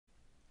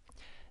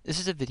This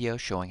is a video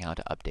showing how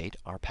to update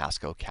our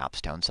PASCO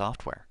Capstone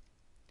software.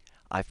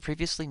 I've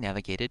previously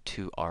navigated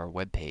to our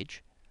web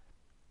page.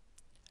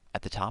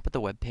 At the top of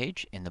the web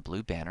page, in the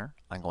blue banner,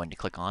 I'm going to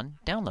click on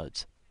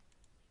Downloads.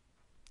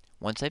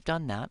 Once I've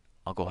done that,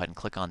 I'll go ahead and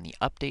click on the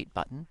Update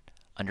button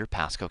under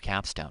PASCO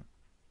Capstone.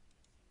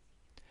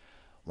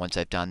 Once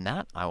I've done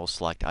that, I will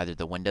select either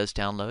the Windows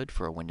download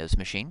for a Windows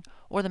machine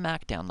or the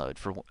Mac download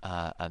for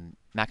a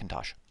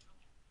Macintosh.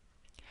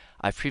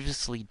 I've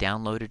previously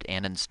downloaded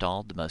and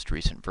installed the most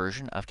recent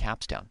version of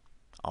Capstone.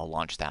 I'll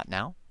launch that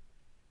now.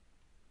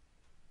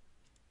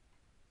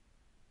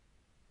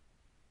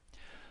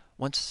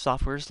 Once the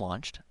software is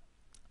launched,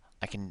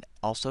 I can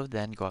also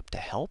then go up to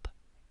Help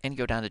and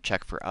go down to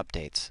Check for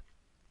Updates.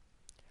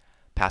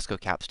 PASCO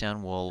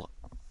Capstone will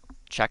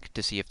check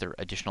to see if there are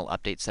additional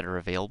updates that are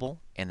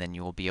available, and then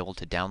you will be able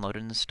to download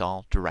and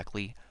install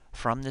directly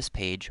from this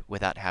page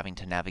without having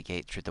to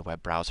navigate through the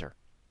web browser.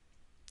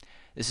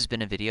 This has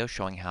been a video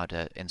showing how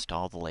to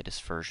install the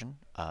latest version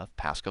of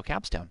PASCO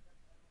Capstone.